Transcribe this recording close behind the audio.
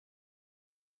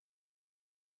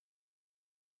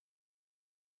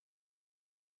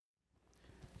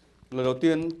Lời đầu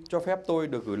tiên cho phép tôi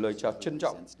được gửi lời chào trân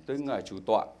trọng tới ngài chủ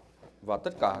tọa và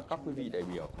tất cả các quý vị đại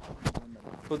biểu.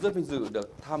 Tôi rất vinh dự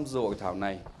được tham dự hội thảo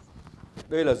này.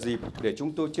 Đây là dịp để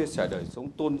chúng tôi chia sẻ đời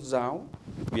sống tôn giáo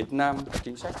Việt Nam và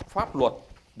chính sách pháp luật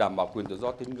đảm bảo quyền tự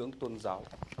do tín ngưỡng tôn giáo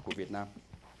của Việt Nam.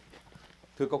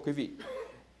 Thưa các quý vị,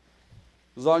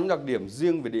 do những đặc điểm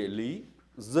riêng về địa lý,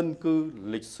 dân cư,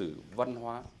 lịch sử, văn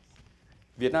hóa,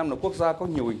 Việt Nam là quốc gia có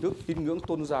nhiều hình thức tín ngưỡng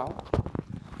tôn giáo.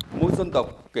 Mỗi dân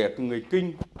tộc, kể cả người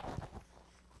Kinh,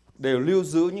 đều lưu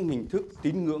giữ những hình thức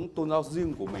tín ngưỡng tôn giáo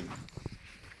riêng của mình.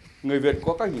 Người Việt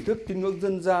có các hình thức tín ngưỡng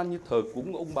dân gian như thờ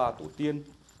cúng ông bà tổ tiên,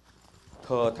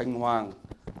 thờ thành hoàng,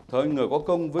 thờ người có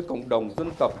công với cộng đồng dân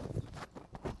tộc,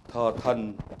 thờ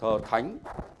thần, thờ thánh,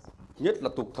 nhất là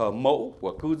tục thờ mẫu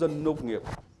của cư dân nông nghiệp,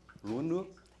 lúa nước.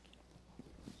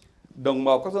 Đồng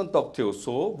bào các dân tộc thiểu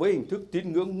số với hình thức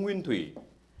tín ngưỡng nguyên thủy,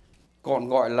 còn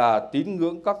gọi là tín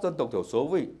ngưỡng các dân tộc thiểu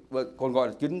số còn gọi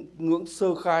là tín ngưỡng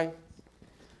sơ khai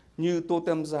như Tô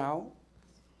Tem giáo,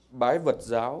 Bái Vật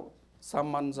giáo, Sa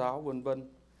Man giáo, vân vân.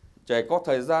 Trải qua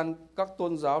thời gian, các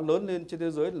tôn giáo lớn lên trên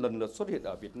thế giới lần lượt xuất hiện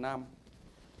ở Việt Nam.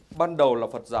 Ban đầu là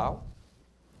Phật giáo,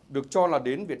 được cho là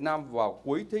đến Việt Nam vào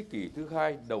cuối thế kỷ thứ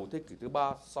 2, đầu thế kỷ thứ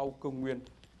 3 sau Công nguyên.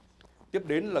 Tiếp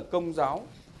đến là Công giáo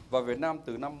vào Việt Nam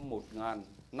từ năm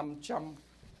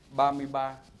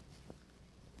 1533.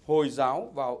 Hồi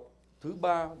giáo vào thứ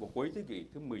 3 vào cuối thế kỷ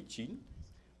thứ 19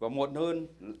 và muộn hơn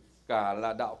cả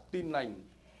là đạo Tin lành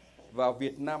vào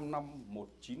Việt Nam năm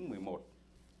 1911.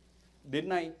 Đến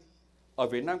nay, ở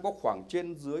Việt Nam có khoảng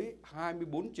trên dưới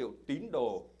 24 triệu tín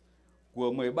đồ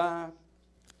của 13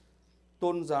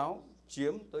 tôn giáo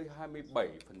chiếm tới 27%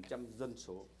 dân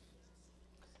số,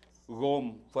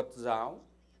 gồm Phật giáo,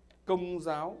 Công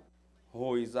giáo,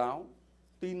 Hồi giáo,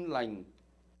 Tin lành,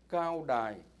 Cao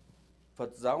đài,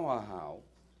 Phật giáo Hòa hảo,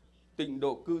 Tịnh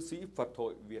độ cư sĩ Phật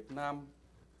hội Việt Nam,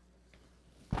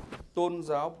 tôn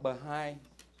giáo Bahá'í,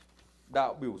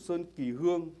 đạo Biểu Sơn Kỳ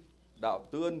Hương, đạo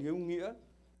Tứ Ân Hiếu Nghĩa,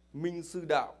 Minh Sư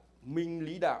đạo, Minh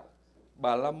Lý đạo,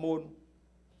 Bà La Môn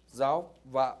giáo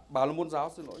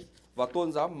và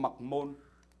tôn giáo Mặc Môn.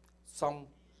 Song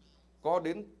có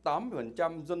đến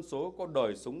 80% dân số có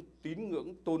đời sống tín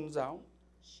ngưỡng tôn giáo,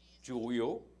 chủ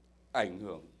yếu ảnh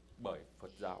hưởng bởi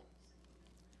Phật giáo.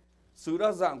 Sự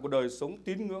đa dạng của đời sống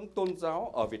tín ngưỡng tôn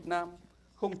giáo ở Việt Nam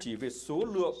không chỉ về số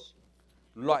lượng,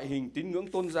 loại hình tín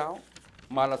ngưỡng tôn giáo,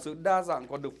 mà là sự đa dạng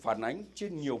còn được phản ánh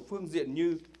trên nhiều phương diện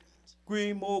như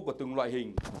quy mô của từng loại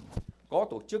hình, có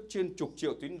tổ chức trên chục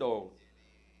triệu tín đồ,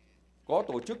 có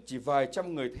tổ chức chỉ vài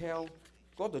trăm người theo,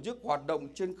 có tổ chức hoạt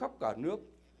động trên khắp cả nước,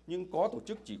 nhưng có tổ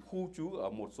chức chỉ khu trú ở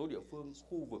một số địa phương,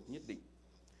 khu vực nhất định.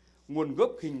 Nguồn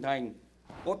gốc hình thành,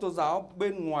 có tôn giáo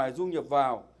bên ngoài du nhập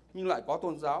vào, nhưng lại có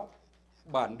tôn giáo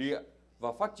bản địa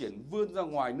và phát triển vươn ra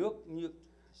ngoài nước như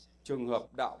trường hợp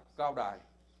đạo Cao đài.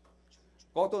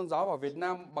 Có tôn giáo vào Việt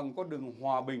Nam bằng con đường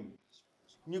hòa bình,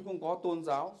 nhưng cũng có tôn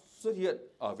giáo xuất hiện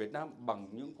ở Việt Nam bằng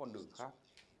những con đường khác.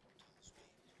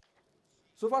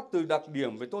 Xuất phát từ đặc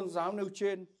điểm về tôn giáo nêu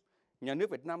trên, nhà nước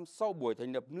Việt Nam sau buổi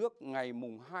thành lập nước ngày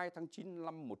 2 tháng 9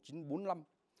 năm 1945,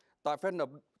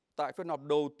 tại phiên họp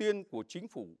đầu tiên của chính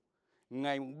phủ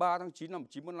ngày 3 tháng 9 năm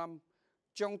 1945,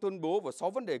 trong tuyên bố và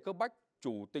 6 vấn đề cấp bách,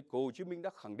 Chủ tịch Hồ Chí Minh đã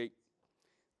khẳng định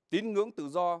tín ngưỡng tự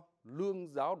do, lương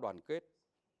giáo đoàn kết.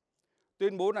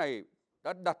 Tuyên bố này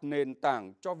đã đặt nền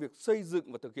tảng cho việc xây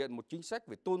dựng và thực hiện một chính sách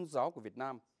về tôn giáo của Việt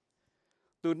Nam.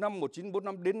 Từ năm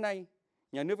 1945 đến nay,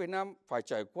 nhà nước Việt Nam phải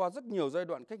trải qua rất nhiều giai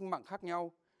đoạn cách mạng khác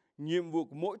nhau, nhiệm vụ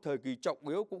của mỗi thời kỳ trọng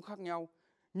yếu cũng khác nhau.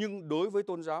 Nhưng đối với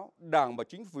tôn giáo, Đảng và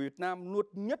Chính phủ Việt Nam luôn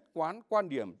nhất quán quan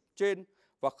điểm trên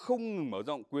và không ngừng mở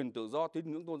rộng quyền tự do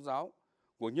tín ngưỡng tôn giáo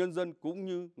của nhân dân, cũng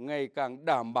như ngày càng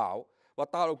đảm bảo và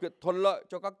tạo điều kiện thuận lợi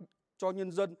cho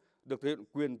nhân dân được thực hiện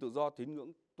quyền tự do tín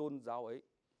ngưỡng tôn giáo ấy.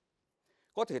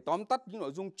 Có thể tóm tắt những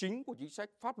nội dung chính của chính sách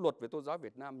pháp luật về tôn giáo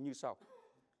Việt Nam như sau.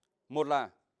 Một là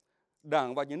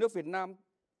Đảng và Nhà nước Việt Nam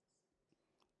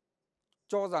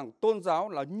cho rằng tôn giáo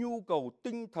là nhu cầu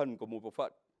tinh thần của một bộ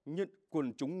phận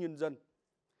quần chúng nhân dân.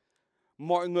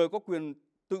 Mọi người có quyền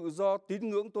tự do tín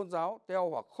ngưỡng tôn giáo theo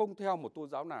hoặc không theo một tôn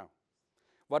giáo nào.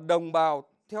 Và đồng bào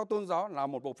theo tôn giáo là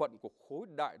một bộ phận của khối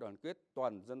đại đoàn kết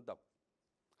toàn dân tộc.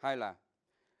 Hai là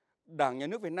Đảng, Nhà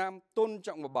nước Việt Nam tôn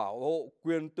trọng và bảo hộ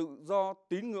quyền tự do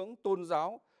tín ngưỡng tôn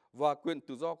giáo và quyền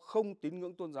tự do không tín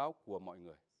ngưỡng tôn giáo của mọi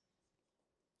người.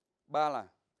 Ba là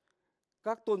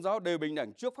các tôn giáo đều bình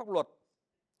đẳng trước pháp luật.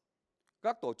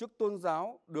 Các tổ chức tôn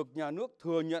giáo được nhà nước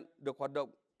thừa nhận được hoạt động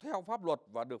theo pháp luật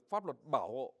và được pháp luật bảo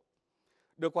hộ.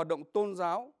 Được hoạt động tôn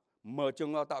giáo, mở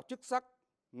trường đào tạo chức sắc,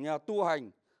 nhà tu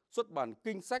hành, xuất bản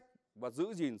kinh sách và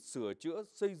giữ gìn, sửa chữa,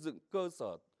 xây dựng cơ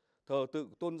sở thờ tự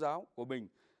tôn giáo của mình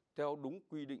theo đúng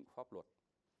quy định pháp luật.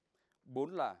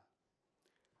 4 là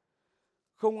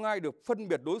không ai được phân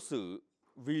biệt đối xử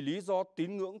vì lý do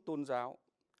tín ngưỡng tôn giáo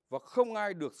và không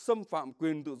ai được xâm phạm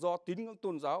quyền tự do tín ngưỡng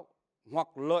tôn giáo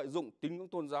hoặc lợi dụng tín ngưỡng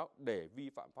tôn giáo để vi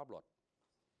phạm pháp luật.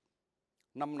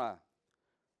 5 là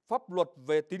pháp luật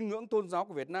về tín ngưỡng tôn giáo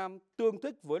của Việt Nam tương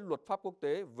thích với luật pháp quốc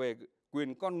tế về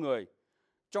quyền con người,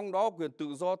 trong đó quyền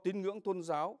tự do tín ngưỡng tôn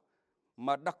giáo,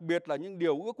 mà đặc biệt là những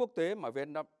điều ước quốc tế mà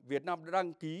Việt Nam đã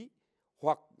đăng ký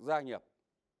hoặc gia nhập.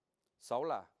 6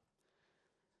 là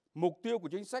mục tiêu của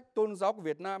chính sách tôn giáo của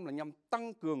Việt Nam là nhằm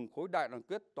tăng cường khối đại đoàn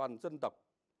kết toàn dân tộc.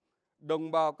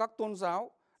 Đồng bào các tôn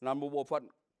giáo là một bộ phận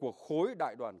của khối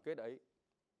đại đoàn kết ấy.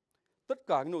 Tất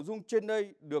cả những nội dung trên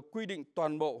đây được quy định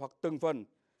toàn bộ hoặc từng phần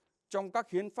trong các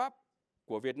hiến pháp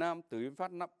của Việt Nam từ hiến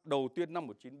pháp đầu tiên năm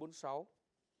 1946,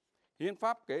 hiến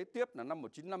pháp kế tiếp là năm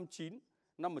 1959,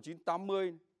 năm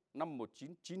 1980, năm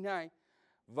 1992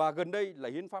 và gần đây là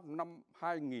hiến pháp năm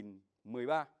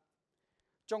 2013.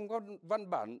 Trong các văn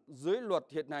bản dưới luật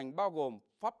hiện hành bao gồm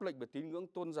pháp lệnh về tín ngưỡng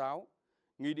tôn giáo,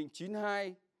 Nghị định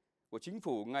 92 của Chính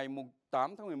phủ ngày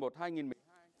 8 tháng 11 2012.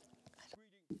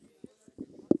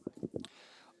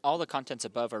 All the contents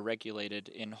above are regulated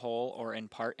in whole or in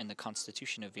part in the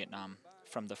Constitution of Vietnam,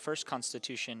 from the first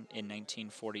Constitution in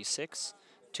 1946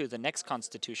 to the next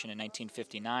Constitution in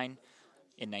 1959,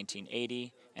 in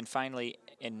 1980, and finally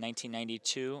in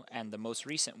 1992, and the most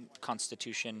recent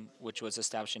Constitution, which was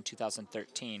established in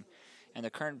 2013. And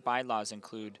the current bylaws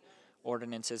include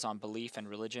ordinances on belief and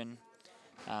religion,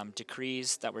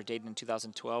 decrees that were dated in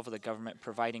 2012 of the government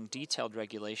providing detailed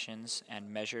regulations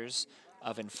and measures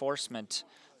of enforcement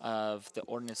of the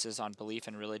ordinances on belief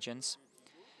and religions,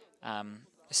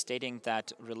 stating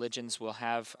that religions will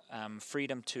have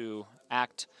freedom to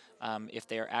act if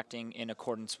they are acting in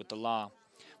accordance with the law.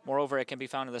 Moreover, it can be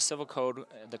found in the civil code,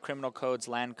 the criminal codes,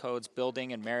 land codes,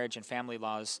 building and marriage and family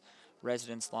laws,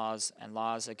 residence laws, and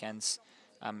laws against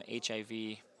HIV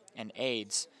and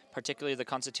AIDS. Particularly, the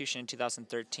Constitution in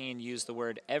 2013 used the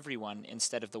word everyone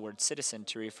instead of the word citizen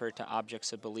to refer to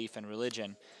objects of belief and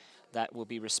religion that will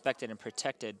be respected and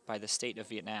protected by the state of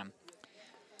Vietnam.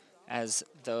 As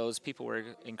those people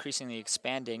were increasingly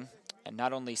expanding, and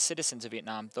not only citizens of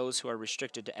Vietnam, those who are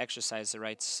restricted to exercise their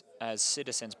rights as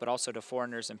citizens, but also to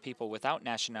foreigners and people without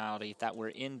nationality that were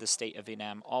in the state of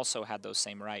Vietnam also had those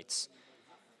same rights.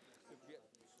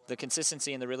 The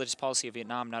consistency in the religious policy of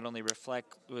Vietnam not only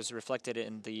was reflected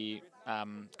in the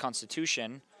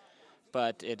Constitution,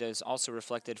 but it is also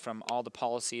reflected from all the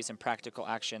policies and practical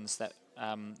actions that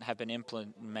have been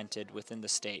implemented within the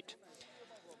state.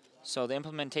 So the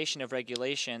implementation of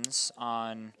regulations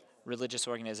on religious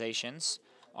organizations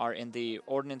are in the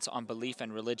Ordinance on Belief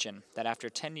and Religion, that after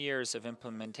 10 years of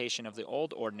implementation of the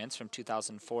old ordinance from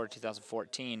 2004 to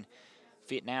 2014,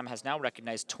 Vietnam has now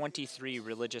recognized 23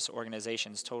 religious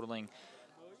organizations, totaling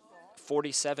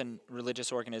 47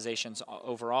 religious organizations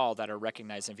overall that are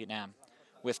recognized in Vietnam,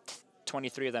 with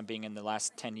 23 of them being in the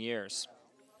last 10 years.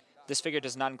 This figure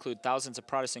does not include thousands of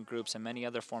Protestant groups and many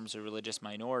other forms of religious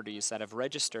minorities that have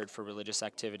registered for religious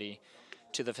activity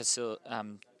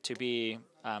to be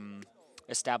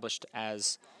established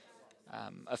as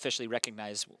officially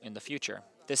recognized in the future.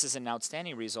 This is an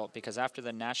outstanding result because after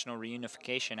the national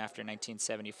reunification after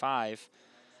 1975,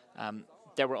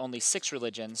 there were only 6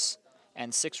 religions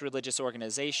and 6 religious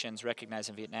organizations recognized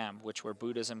in Vietnam, which were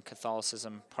Buddhism,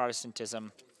 Catholicism,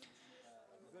 Protestantism,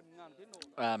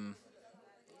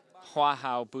 Hoa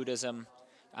Hao Buddhism,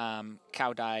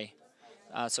 Cao Dai.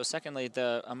 So secondly,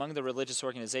 among the religious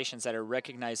organizations that are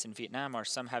recognized in Vietnam are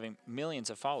some having millions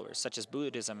of followers, such as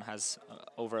Buddhism has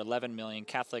over 11 million,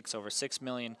 Catholics over 6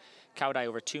 million, Cao Dai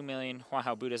over 2 million, Hoa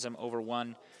Hao Buddhism over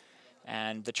 1,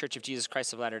 and the Church of Jesus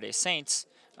Christ of Latter-day Saints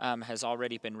has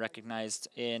already been recognized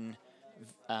in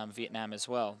Vietnam as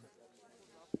well.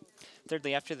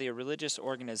 Thirdly, after the religious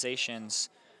organizations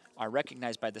are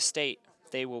recognized by the state,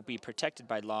 they will be protected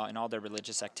by law in all their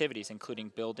religious activities,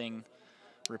 including building,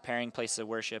 repairing places of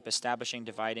worship, establishing,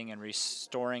 dividing, and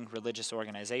restoring religious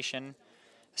organization,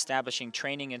 establishing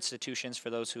training institutions for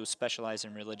those who specialize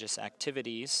in religious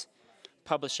activities,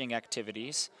 publishing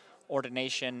activities,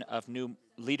 ordination of new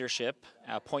leadership,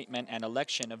 appointment and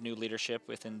election of new leadership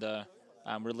within the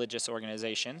religious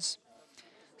organizations,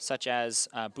 such as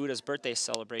Buddha's birthday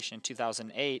celebration in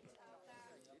 2008.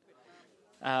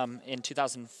 In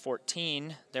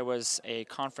 2014, there was a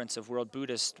conference of World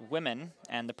Buddhist women,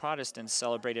 and the Protestants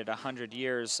celebrated 100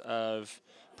 years of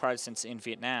Protestants in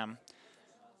Vietnam.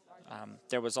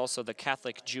 There was also the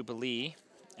Catholic Jubilee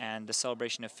and the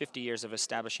celebration of 50 years of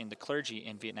establishing the clergy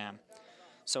in Vietnam.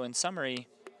 So in summary,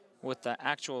 with the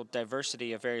actual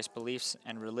diversity of various beliefs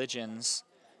and religions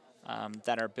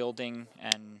that are building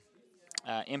and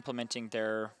implementing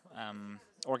their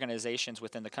organizations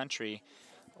within the country,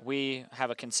 we have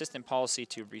a consistent policy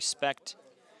to respect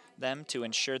them, to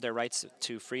ensure their rights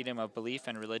to freedom of belief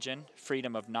and religion,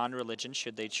 freedom of non-religion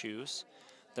should they choose,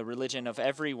 the religion of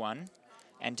everyone,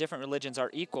 and different religions are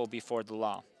equal before the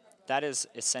law. That is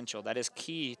essential. That is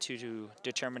key to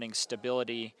determining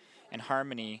stability and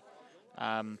harmony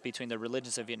between the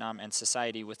religions of Vietnam and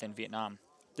society within Vietnam.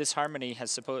 This harmony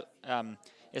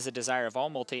is a desire of all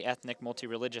multi-ethnic,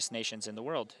 multi-religious nations in the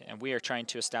world, and we are trying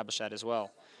to establish that as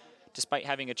well. Despite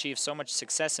having achieved so much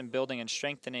success in building and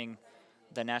strengthening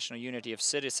the national unity of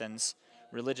citizens,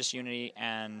 religious unity,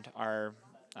 and our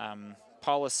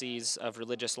policies of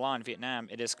religious law in Vietnam,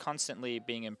 it is constantly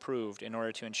being improved in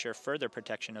order to ensure further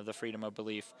protection of the freedom of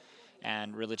belief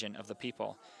and religion of the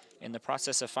people. In the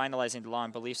process of finalizing the law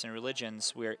on beliefs and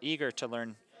religions, we are eager to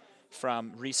learn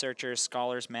from researchers,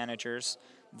 scholars, managers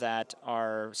that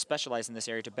are specialized in this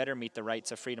area to better meet the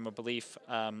rights of freedom of belief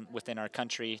within our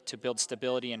country, to build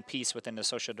stability and peace within the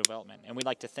social development. And we'd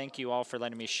like to thank you all for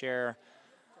letting me share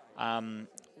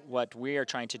what we are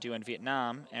trying to do in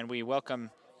Vietnam, and we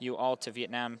welcome you all to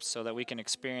Vietnam so that we can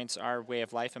experience our way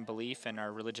of life and belief and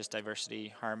our religious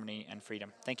diversity, harmony, and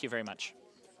freedom. Thank you very much.